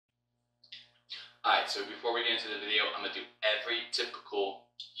Alright, so before we get into the video, I'm going to do every typical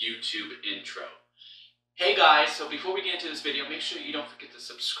YouTube intro. Hey guys, so before we get into this video, make sure you don't forget to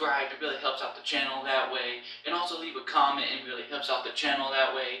subscribe. It really helps out the channel that way. And also leave a comment. It really helps out the channel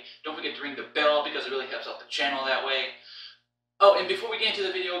that way. Don't forget to ring the bell because it really helps out the channel that way. Oh, and before we get into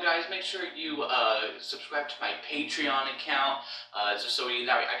the video, guys, make sure you subscribe to my Patreon account, just so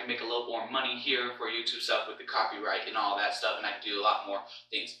that way I can make a little more money here for YouTube stuff with the copyright and all that stuff, and I can do a lot more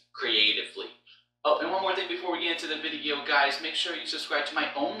things creatively. Oh, and one more thing before we get into the video, guys, make sure you subscribe to my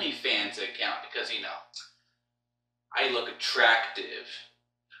OnlyFans account, because, you know, I look attractive.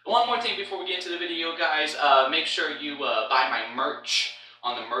 One more thing before we get into the video, guys, make sure you buy my merch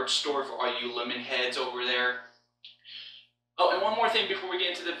on the merch store for all you lemon heads over there. Oh, and one more thing before we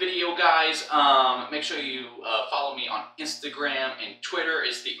get into the video, guys, make sure you follow me on Instagram and Twitter.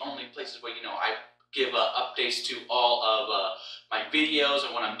 Is the only places where, you know, I give updates to all of my videos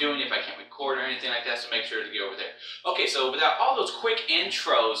and what I'm doing if I can't record or anything like that, so make sure to get over there. Okay, so without all those quick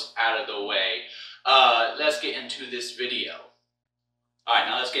intros out of the way, let's get into this video. Alright,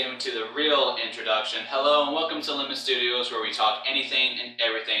 now let's get into the real introduction. Hello and welcome to Lemmy Studios, where we talk anything and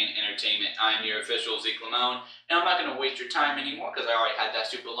everything entertainment. I'm your official Zeke Limon, and I'm not going to waste your time anymore because I already had that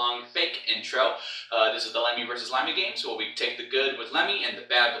super long fake intro. This is the Lemmy versus Limey game, so we take the good with Lemmy and the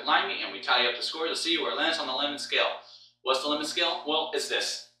bad with Limey, and we tally up the score to see where it lands on the lemon scale. What's the lemon scale? Well, it's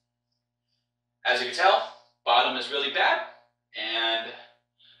this. As you can tell, bottom is really bad, and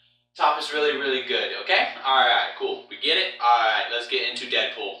top is really, really good, okay? Alright, cool. We get it? Alright, let's get into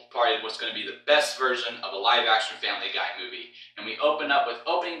Deadpool. Probably what's going to be the best version of a live-action Family Guy movie. And we open up with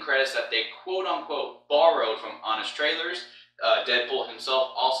opening credits that they quote-unquote borrowed from Honest Trailers. Deadpool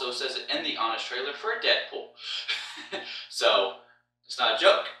himself also says it in the Honest Trailer for Deadpool. So, it's not a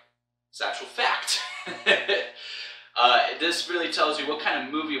joke. It's actual fact. This really tells you what kind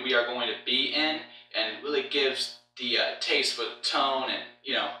of movie we are going to be in, and it really gives the taste for the tone, and,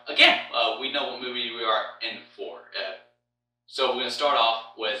 you know, again, we know what movie we are in for. So we're going to start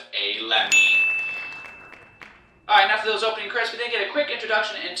off with a Lemmy. Alright, and after those opening credits, we then get a quick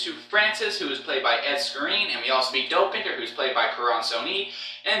introduction into Francis, who is played by Ed Skrein, and we also meet Dopinder, who's played by Karan Soni,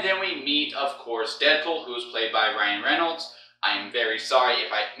 and then we meet, of course, Deadpool, who is played by Ryan Reynolds. I am very sorry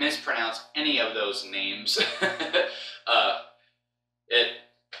if I mispronounce any of those names.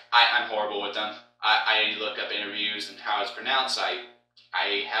 I'm horrible with them. I look up interviews and how it's pronounced.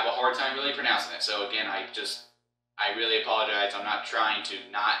 I have a hard time really pronouncing it. So again, I really apologize. I'm not trying to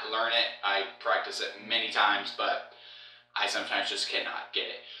not learn it. I practice it many times, but I sometimes just cannot get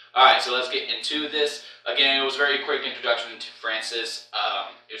it. Alright, so let's get into this. Again, it was a very quick introduction to Francis.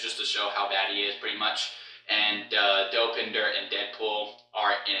 It was just to show how bad he is, pretty much. And Dopinder and Deadpool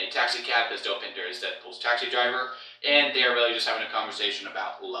are in a taxi cab, because Dopinder is Deadpool's taxi driver. And they are really just having a conversation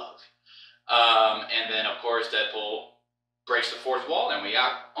about love. And then, of course, Deadpool breaks the fourth wall, and we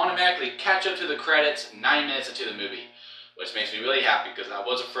automatically catch up to the credits 9 minutes into the movie, which makes me really happy, because I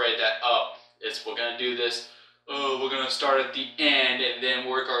was afraid that, we're going to do this, we're going to start at the end and then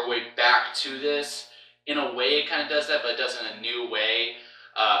work our way back to this. In a way, it kind of does that, but it does it in a new way.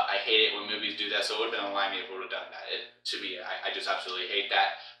 I hate it when movies do that, so it would have been a Limey if we would have done that. To me, I just absolutely hate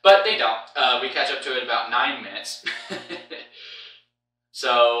that. But they don't. We catch up to it in about 9 minutes.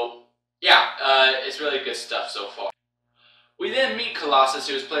 So, yeah, it's really good stuff so far. We then meet Colossus,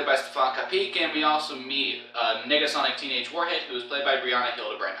 who is played by Stefan Kapik, and we also meet Negasonic Teenage Warhead, who is played by Brianna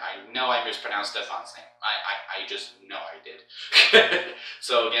Hildebrand. I know I mispronounced Stefan's name. I just know I did.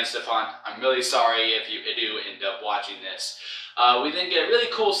 So again, Stefan, I'm really sorry if you do end up watching this. We then get a really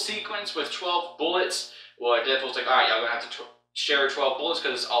cool sequence with 12 bullets, where Deadpool's like, alright, y'all gonna have to share 12 bullets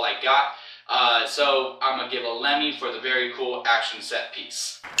because it's all I got. So I'm gonna give a Lemmy for the very cool action set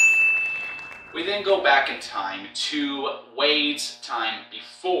piece. We then go back in time to Wade's time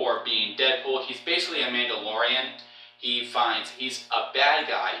before being Deadpool. He's basically a Mandalorian. He's a bad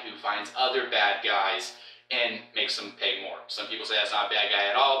guy who finds other bad guys and makes them pay more. Some people say that's not a bad guy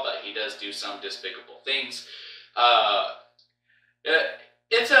at all, but he does do some despicable things.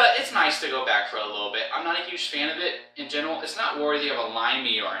 It's nice to go back for a little bit. I'm not a huge fan of it in general. It's not worthy of a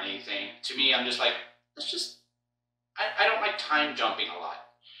Limey or anything. To me, I'm just like, I don't like time jumping a lot.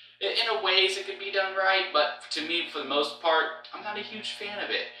 In a ways, it could be done right, but to me, for the most part, I'm not a huge fan of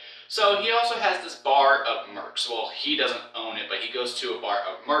it. So he also has this bar of mercs. Well, he doesn't own it, but he goes to a bar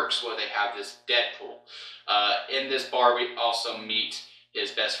of mercs where they have this Deadpool. In this bar, we also meet his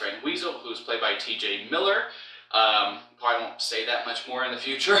best friend Weasel, who's played by T.J. Miller. Probably won't say that much more in the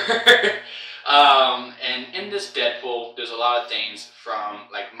future. And in this Deadpool, there's a lot of things from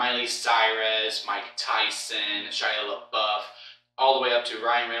like Miley Cyrus, Mike Tyson, Shia LaBeouf, all the way up to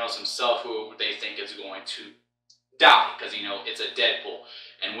Ryan Reynolds himself, who they think is going to die, because, you know, it's a Deadpool.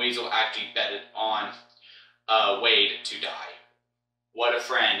 And Weasel actually betted on Wade to die. What a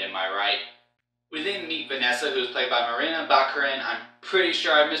friend, am I right? We then meet Vanessa, who's played by Marina Baccarin. I'm pretty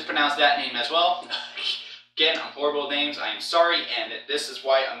sure I mispronounced that name as well. Again, I'm horrible with names. I am sorry, and this is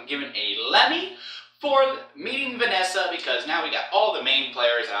why I'm giving a Lemmy for meeting Vanessa, because now we got all the main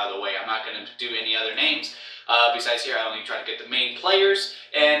players out of the way. I'm not going to do any other names. Besides here, I only try to get the main players,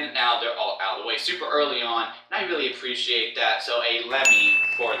 and now they're all out of the way super early on, and I really appreciate that, so a Lemmy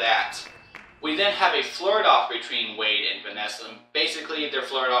for that. We then have a flirt-off between Wade and Vanessa. Basically, their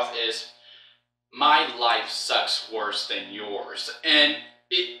flirt-off is, my life sucks worse than yours, and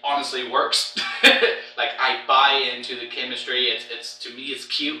it honestly works. Like, I buy into the chemistry. It's to me, it's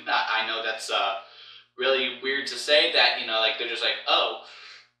cute. I know that's really weird to say that, you know, like, they're just like, oh,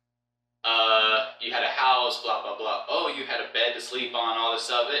 you had a house, blah, blah, blah. Oh, you had a bed to sleep on, all this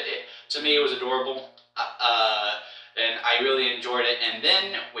stuff. To me, it was adorable. And I really enjoyed it. And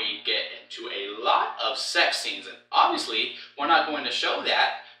then we get into a lot of sex scenes. And obviously, we're not going to show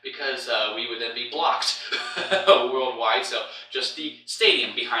that because we would then be blocked worldwide. So just the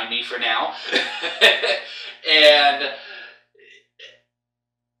stadium behind me for now. And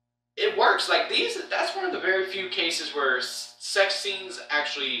it works. Like, that's one of the very few cases where sex scenes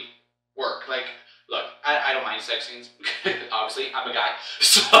actually work. Like, look, I don't mind sex scenes. Obviously, I'm a guy,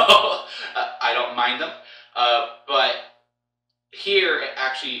 so I don't mind them. But here, it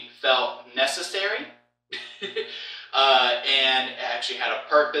actually felt necessary. And it actually had a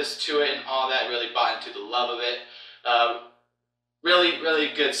purpose to it and all that. Really bought into the love of it. Really,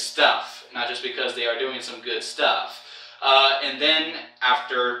 really good stuff. Not just because they are doing some good stuff. And then,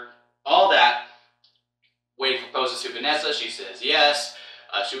 after all that, Wade proposes to Vanessa. She says yes.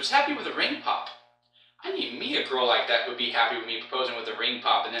 She was happy with the ring pop. I need me a girl like that who would be happy with me proposing with the ring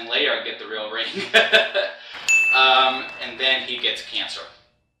pop, and then later I get the real ring. And then he gets cancer.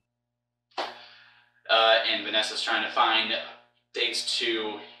 And Vanessa's trying to find things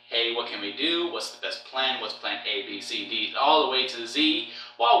to, hey, what can we do? What's the best plan? What's plan A, B, C, D, all the way to Z,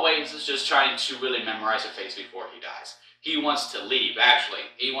 while Wade is just trying to really memorize her face before he dies. He wants to leave, actually.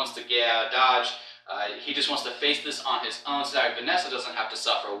 He wants to get out of Dodge. He just wants to face this on his own so that Vanessa doesn't have to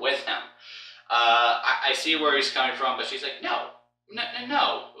suffer with him. I see where he's coming from, but she's like, no.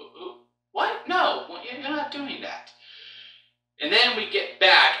 What? No, you're not doing that. And then we get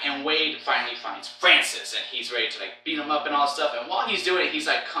back, and Wade finally finds Francis, and he's ready to, like, beat him up and all that stuff. And while he's doing it, he's,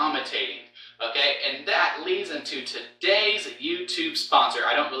 like, commentating. Okay? And that leads into today's YouTube sponsor.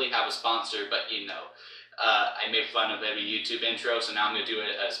 I don't really have a sponsor, but, you know, I make fun of every YouTube intro, so now I'm going to do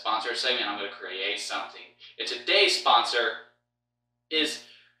a sponsor segment. I'm going to create something. And today's sponsor is,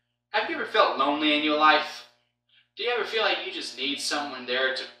 have you ever felt lonely in your life? Do you ever feel like you just need someone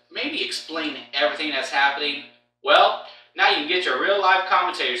there to maybe explain everything that's happening? Well, now you can get your real-life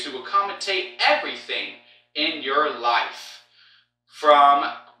commentators who will commentate everything in your life. From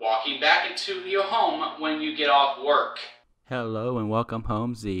walking back into your home when you get off work. Hello and welcome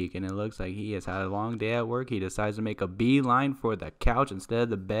home, Zeke. And it looks like he has had a long day at work. He decides to make a beeline for the couch instead of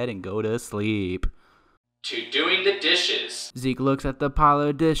the bed and go to sleep. To doing the dishes. Zeke looks at the pile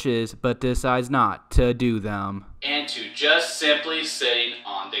of dishes, but decides not to do them. And to just simply sitting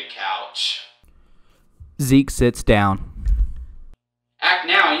on the couch. Zeke sits down. Act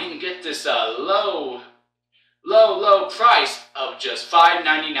now and you can get this low price of just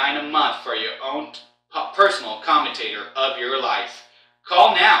 $5.99 a month for your own personal commentator of your life.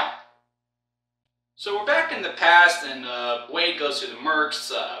 Call now. So we're back in the past, and Wade goes to the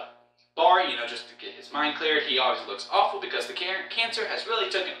Mercs bar, you know, just to get his mind cleared. He always looks awful because the cancer has really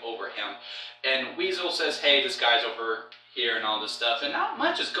taken over him. And Weasel says, hey, this guy's over here and all this stuff, and not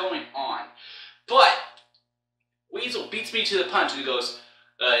much is going on. But Weasel beats me to the punch, and he goes,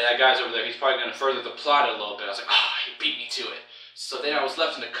 that guy's over there, he's probably going to further the plot a little bit. I was like, he beat me to it. So then I was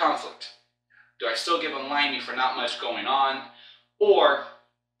left in a conflict. Do I still give him Limey for not much going on? Or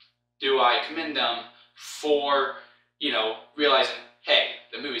do I commend them for, you know, realizing, hey,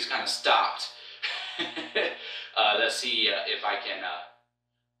 the movie's kind of stopped. Let's see if I can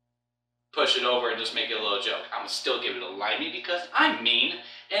push it over and just make it a little joke. I'm going to still give it a Limey because I'm mean.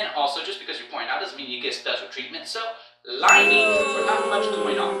 And also, just because you point out doesn't mean you get special treatment. So, Limey for not much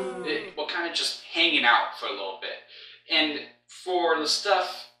going on. We're kind of just hanging out for a little bit. And for the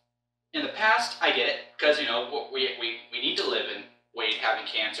stuff in the past, I get it, because, you know, we need to live in Wade having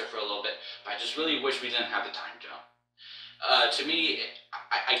cancer for a little bit, but I just really wish we didn't have the time jump. To me,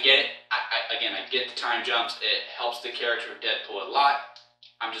 I get it. Again, I get the time jumps. It helps the character of Deadpool a lot.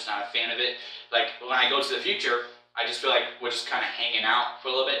 I'm just not a fan of it. Like, when I go to the future, I just feel like we're just kind of hanging out for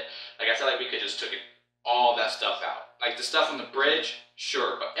a little bit. Like, I feel like we could just took all that stuff out. Like, the stuff on the bridge,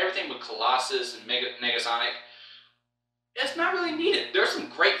 sure, but everything with Colossus and Negasonic, it's not really needed. There's some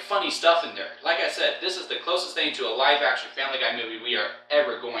great funny stuff in there. Like I said, this is the closest thing to a live-action Family Guy movie we are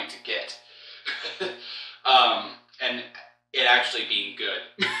ever going to get. And it actually being good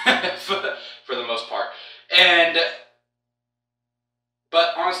for the most part.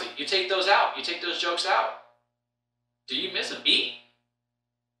 But honestly, you take those out, you take those jokes out. Do you miss a beat?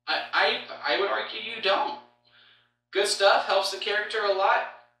 I would argue you don't. Good stuff, helps the character a lot.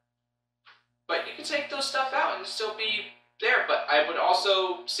 But you can take those stuff out and still be there. But I would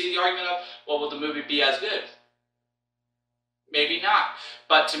also see the argument of, well, will the movie be as good? Maybe not.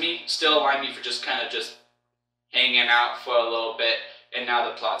 But to me, still Limey for just kind of just hanging out for a little bit, and now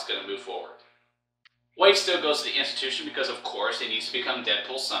the plot's going to move forward. Wade still goes to the institution because, of course, he needs to become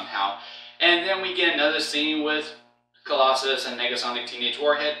Deadpool somehow. And then we get another scene with Colossus and Negasonic Teenage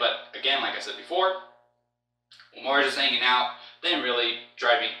Warhead. But again, like I said before, more just hanging out than really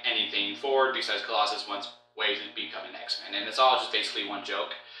driving anything forward, besides Colossus wants Wade to become an X-Men. And it's all just basically one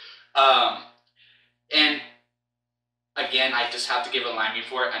joke. And again, I just have to give a Limey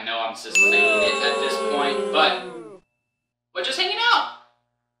for it. I know I'm just saying it at this point, but we're just hanging out.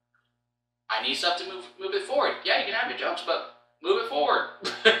 I need stuff to move it forward. Yeah, you can have your jokes, but move it forward.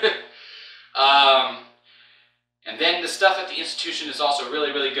 And then the stuff at the institution is also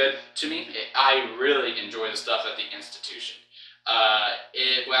really, really good to me. I really enjoy the stuff at the institution.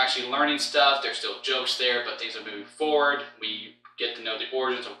 We're actually learning stuff. There's still jokes there, but things are moving forward. We get to know the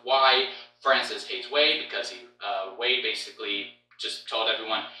origins of why Francis hates Wade, because Wade basically just told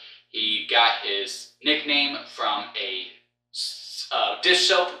everyone he got his nickname from a dish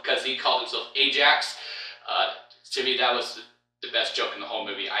soap because he called himself Ajax. To me, that was the best joke in the whole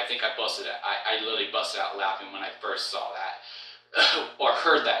movie. I think I literally busted out laughing when I first saw that. Or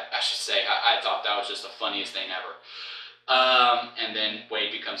heard that, I should say. I thought that was just the funniest thing ever. And then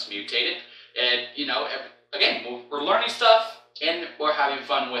Wade becomes mutated. And, you know, again, we're learning stuff and we're having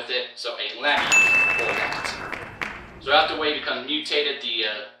fun with it. So a Lemmy for that. So after Wade becomes mutated, the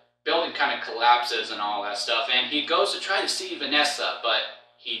building kind of collapses and all that stuff. And he goes to try to see Vanessa, but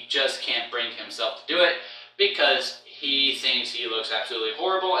he just can't bring himself to do it because he thinks he looks absolutely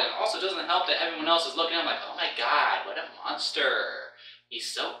horrible, and also doesn't help that everyone else is looking at him like, oh my god, what a monster. He's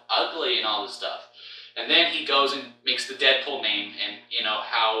so ugly and all this stuff. And then he goes and makes the Deadpool name and, you know,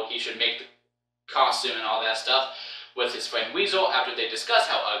 how he should make the costume and all that stuff with his friend Weasel after they discuss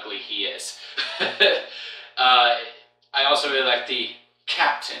how ugly he is. I also really like the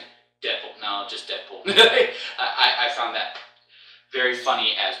Captain Deadpool. No, just Deadpool. I found that very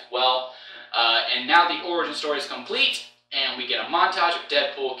funny as well. And now the origin story is complete, and we get a montage of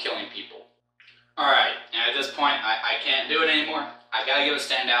Deadpool killing people. Alright, and at this point, I can't do it anymore. I gotta give a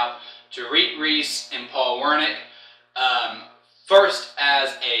standout to Reese and Paul Wernick. First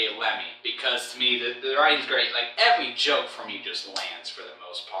as a Lemmy, because to me, the writing's great. Like, every joke from you just lands for the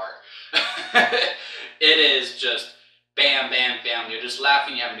most part. It is just bam, bam, bam. You're just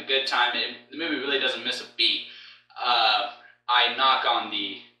laughing, you're having a good time. The movie really doesn't miss a beat. I knock on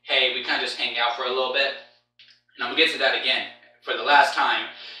the, hey, we kind of just hang out for a little bit. And I'm going to get to that again for the last time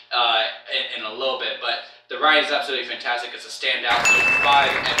in a little bit. But the writing is absolutely fantastic. It's a standout. So 5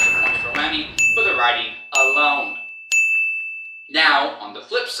 extra points for Lemmy for the writing alone. Now, on the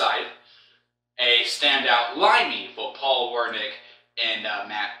flip side, a standout Limey for Paul Wernick and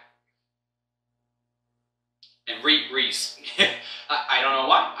Matt. And Reese. I don't know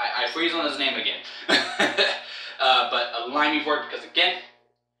why. I freeze on his name again. But a Limey for it because, again,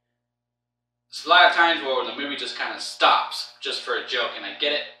 there's a lot of times where the movie just kind of stops just for a joke, and I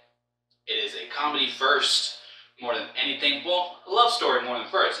get it. It is a comedy first more than anything. Well, a love story more than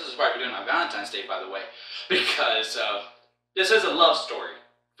first. This is why we're doing my Valentine's Day, by the way. Because this is a love story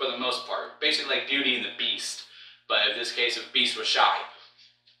for the most part. Basically like Beauty and the Beast. But in this case, if Beast was shy.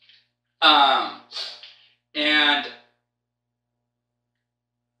 And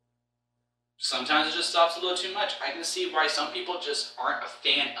sometimes it just stops a little too much. I can see why some people just aren't a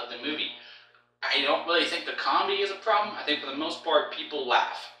fan of the movie. I don't really think the comedy is a problem. I think for the most part, people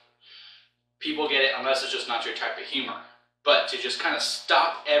laugh. People get it unless it's just not your type of humor. But to just kind of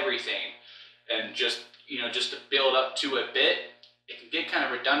stop everything and just, you know, just to build up to a bit, it can get kind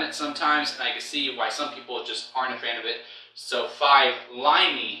of redundant sometimes, and I can see why some people just aren't a fan of it. So 5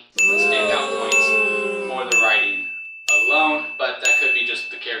 Limey standout points for the writing alone, but that could be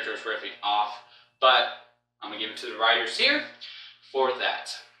just the characters riffing off. But I'm going to give it to the writers here for that.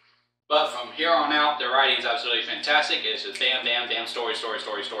 But from here on out, the writing is absolutely fantastic. It's just bam, bam, bam, story, story,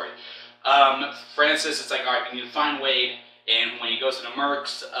 story, story. Francis, it's like, all right, we need to find Wade. And when he goes to the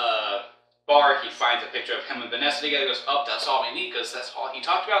Merc's bar, he finds a picture of him and Vanessa together. He goes, oh, that's all we need, because that's all he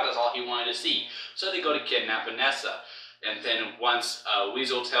talked about. That's all he wanted to see. So they go to kidnap Vanessa. And then once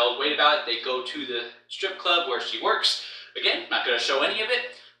Weasel tells Wade about it, they go to the strip club where she works. Again, not going to show any of it.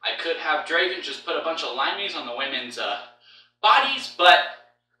 I could have Draven just put a bunch of limeys on the women's bodies, but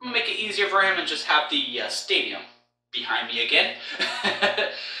I'm going to make it easier for him and just have the stadium behind me again.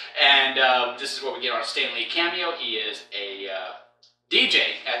 And this is where we get our Stan Lee cameo. He is a DJ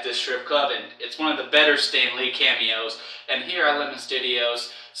at this strip club, and it's one of the better Stan Lee cameos. And here at Lemon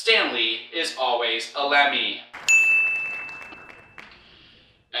Studios, Stan Lee is always a Lemmy.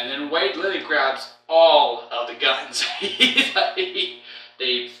 And then Wade literally grabs all of the guns.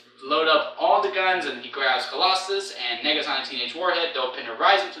 They load up all the guns, and he grabs Colossus and Negasonic Teenage Warhead. They'll pin a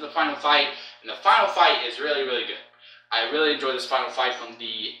rise into the final fight, and the final fight is really, really good. I really enjoyed this final fight, from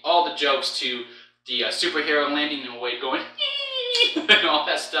all the jokes to the superhero landing and Wade going and all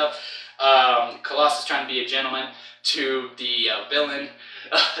that stuff. Colossus trying to be a gentleman to the villain,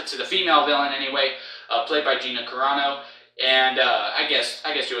 to the female villain anyway, played by Gina Carano. And I guess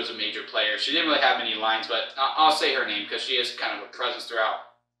she was a major player. She didn't really have many lines, but I'll say her name because she is kind of a presence throughout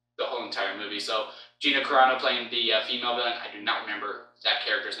the whole entire movie. So Gina Carano playing the female villain. I do not remember that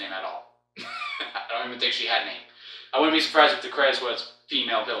character's name at all. I don't even think she had a name. I wouldn't be surprised if the credits was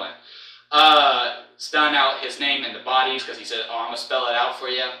female villain. Spelling out his name and the bodies, because he said, oh, I'm going to spell it out for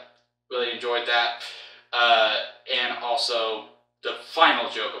you. Really enjoyed that. And also the final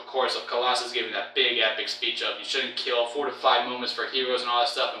joke, of course, of Colossus giving that big epic speech of you shouldn't kill 4 to 5 moments for heroes and all that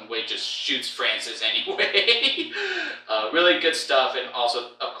stuff, and Wade just shoots Francis anyway. Really good stuff. And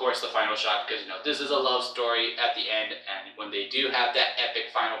also, of course, the final shot, because, you know, this is a love story at the end, and when they do have that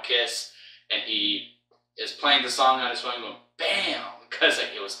epic final kiss, and he is playing the song on his phone going, bam, because like,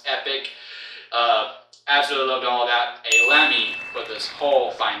 it was epic. Absolutely loved all that. A Lemmy for this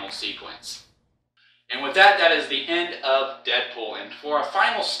whole final sequence. And with that, that is the end of Deadpool. And for our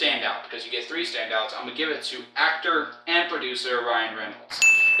final standout, because you get 3 standouts, I'm going to give it to actor and producer Ryan Reynolds.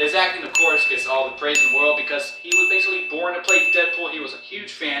 His acting, of course, gets all the praise in the world because he was basically born to play Deadpool. He was a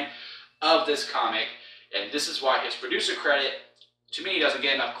huge fan of this comic. And this is why his producer credit, to me, doesn't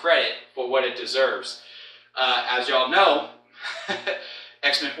get enough credit for what it deserves. As y'all know,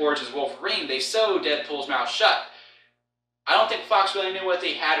 X-Men Origins Wolverine, they sewed Deadpool's mouth shut. I don't think Fox really knew what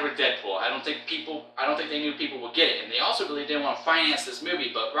they had with Deadpool. I don't think they knew people would get it. And they also really didn't want to finance this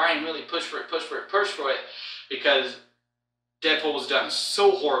movie, but Ryan really pushed for it, because Deadpool was done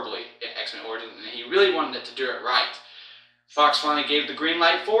so horribly in X-Men Origins, and he really wanted it to do it right. Fox finally gave the green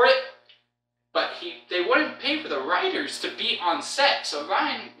light for it, but they wouldn't pay for the writers to be on set. So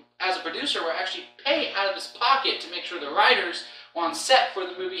Ryan, as a producer, would actually pay out of his pocket to make sure the writers were on set for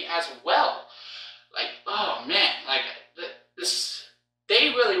the movie as well. Like, oh man, like, they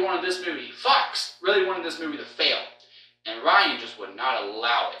really wanted this movie, Fox really wanted this movie to fail, and Ryan just would not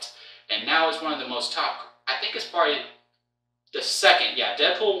allow it. And now it's one of the most top, I think it's probably the second, yeah,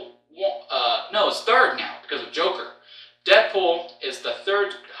 Deadpool, no, it's third now because of Joker. Deadpool is the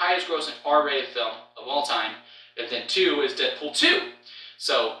 3rd highest grossing R-rated film of all time, and then 2 is Deadpool 2.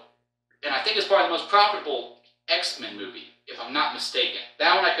 So, and I think it's probably the most profitable X-Men movie, if I'm not mistaken.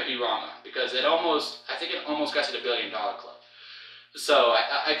 That one I could be wrong on, because I think it almost got to the $1 billion club. So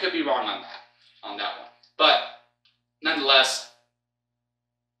I could be wrong on that one. But nonetheless,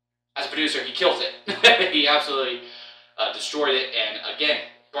 as a producer, he killed it. He absolutely destroyed it, and again,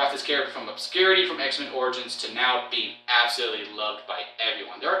 brought this character from obscurity from X-Men Origins to now being absolutely loved by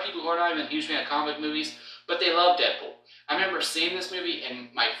everyone. There are people who are not even a huge fan of comic movies, but they love Deadpool. I remember seeing this movie,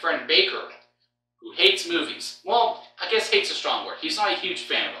 and my friend Baker, who hates movies, well, I guess hate's a strong word. He's not a huge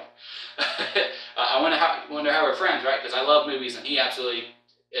fan of them. I wonder how we're friends, right? Because I love movies, and he absolutely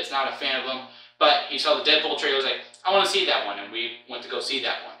is not a fan of them. But he saw the Deadpool trailer, was like, I want to see that one, and we went to go see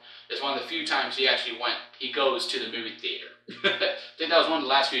that one. It's one of the few times he goes to the movie theater. I think that was one of the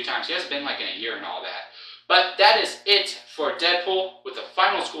last few times. He hasn't been like in a year and all that. But that is it for Deadpool, with a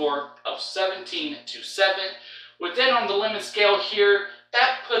final score of 17-7. Within on the lemon scale here,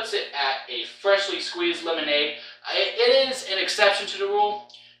 that puts it at a freshly squeezed lemonade. It is an exception to the rule,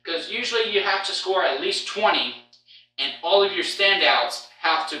 because usually you have to score at least 20, and all of your standouts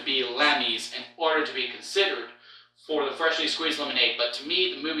have to be Lemmys in order to be considered for the freshly squeezed lemonade. But to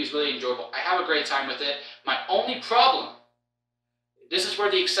me, the movie is really enjoyable. I have a great time with it. My only problem, this is where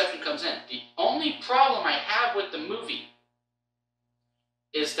the exception comes in. The only problem I have with the movie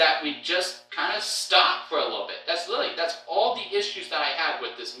is that we just kind of stop for a little bit. That's all the issues that I have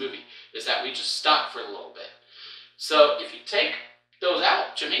with this movie, is that we just stop for a little bit. So if you take those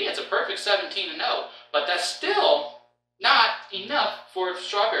out. To me, it's a perfect 17-0, but that's still not enough for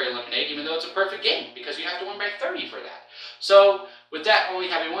strawberry lemonade, even though it's a perfect game, because you have to win by 30 for that. So, with that only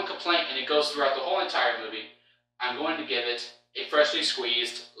having one complaint, and it goes throughout the whole entire movie, I'm going to give it a freshly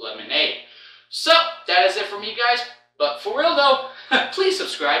squeezed lemonade. So, that is it for me, guys. But for real though, please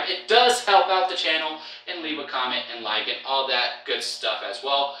subscribe. It does help out the channel, and leave a comment and like and all that good stuff as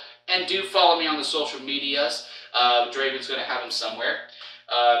well. And do follow me on the social medias. Draven's going to have them somewhere.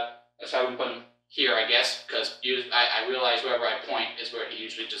 That's how we put them here, I guess, because I realize wherever I point is where he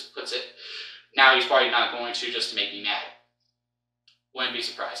usually just puts it. Now he's probably not going to, just to make me mad. Wouldn't be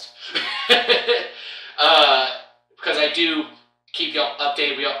surprised. Because I do keep y'all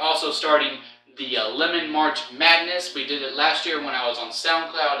updated. We are also starting the Lemon March Madness. We did it last year when I was on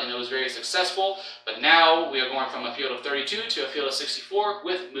SoundCloud, and it was very successful. But now we are going from a field of 32 to a field of 64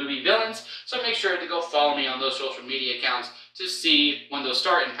 with movie villains. So make sure to go follow me on those social media accounts to see when those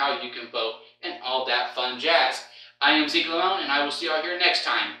start and how you can vote and all that fun jazz. I am Zeke Lamone, and I will see y'all here next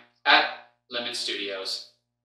time at Lemon Studios.